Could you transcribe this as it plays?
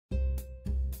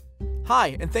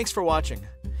Hi, and thanks for watching.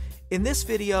 In this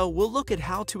video, we'll look at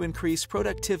how to increase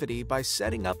productivity by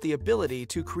setting up the ability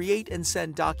to create and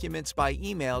send documents by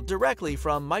email directly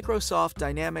from Microsoft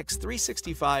Dynamics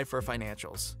 365 for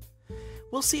Financials.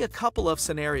 We'll see a couple of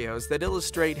scenarios that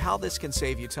illustrate how this can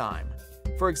save you time.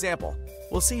 For example,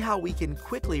 we'll see how we can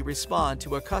quickly respond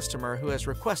to a customer who has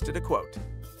requested a quote.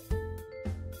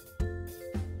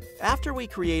 After we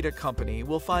create a company,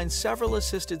 we'll find several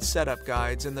assisted setup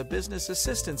guides in the Business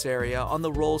Assistance area on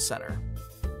the Role Center.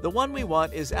 The one we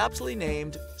want is aptly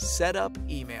named Setup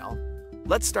Email.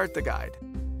 Let's start the guide.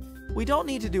 We don't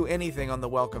need to do anything on the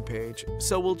welcome page,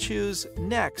 so we'll choose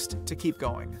Next to keep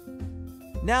going.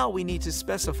 Now we need to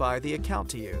specify the account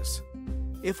to use.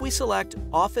 If we select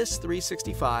Office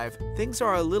 365, things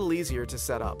are a little easier to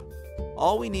set up.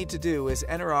 All we need to do is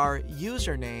enter our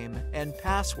username and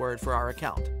password for our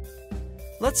account.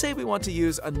 Let's say we want to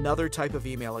use another type of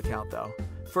email account though.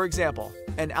 For example,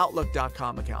 an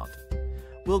Outlook.com account.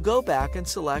 We'll go back and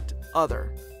select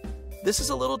Other. This is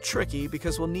a little tricky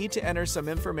because we'll need to enter some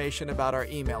information about our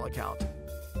email account.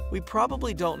 We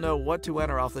probably don't know what to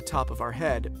enter off the top of our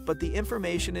head, but the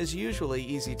information is usually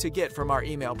easy to get from our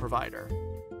email provider.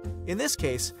 In this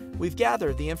case, we've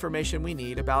gathered the information we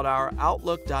need about our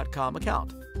Outlook.com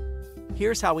account.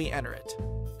 Here's how we enter it.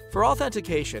 For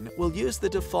authentication, we'll use the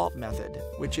default method,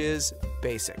 which is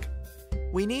BASIC.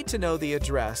 We need to know the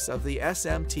address of the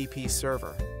SMTP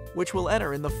server, which we'll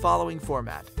enter in the following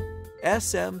format: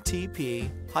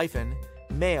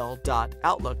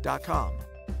 smtp-mail.outlook.com.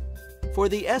 For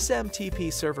the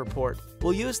SMTP server port,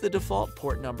 we'll use the default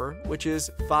port number, which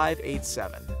is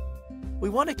 587. We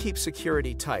want to keep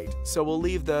security tight, so we'll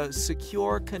leave the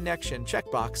Secure Connection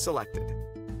checkbox selected.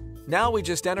 Now we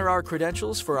just enter our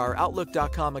credentials for our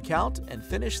Outlook.com account and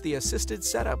finish the assisted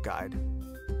setup guide.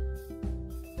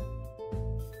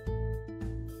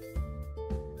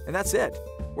 And that's it.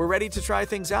 We're ready to try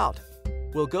things out.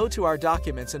 We'll go to our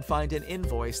documents and find an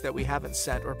invoice that we haven't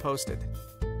sent or posted.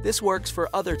 This works for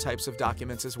other types of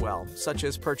documents as well, such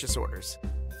as purchase orders.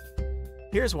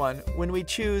 Here's one. When we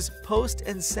choose Post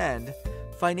and Send,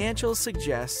 Financials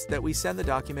suggests that we send the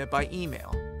document by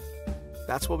email.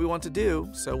 That's what we want to do,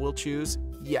 so we'll choose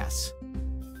Yes.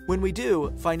 When we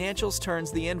do, Financials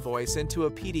turns the invoice into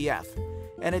a PDF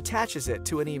and attaches it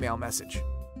to an email message.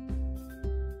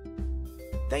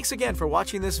 Thanks again for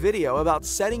watching this video about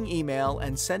setting email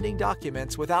and sending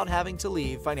documents without having to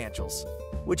leave Financials,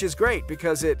 which is great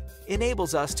because it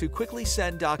enables us to quickly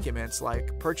send documents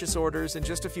like purchase orders in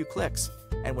just a few clicks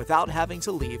and without having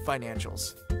to leave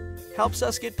Financials. Helps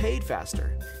us get paid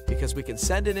faster because we can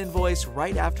send an invoice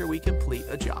right after we complete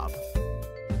a job.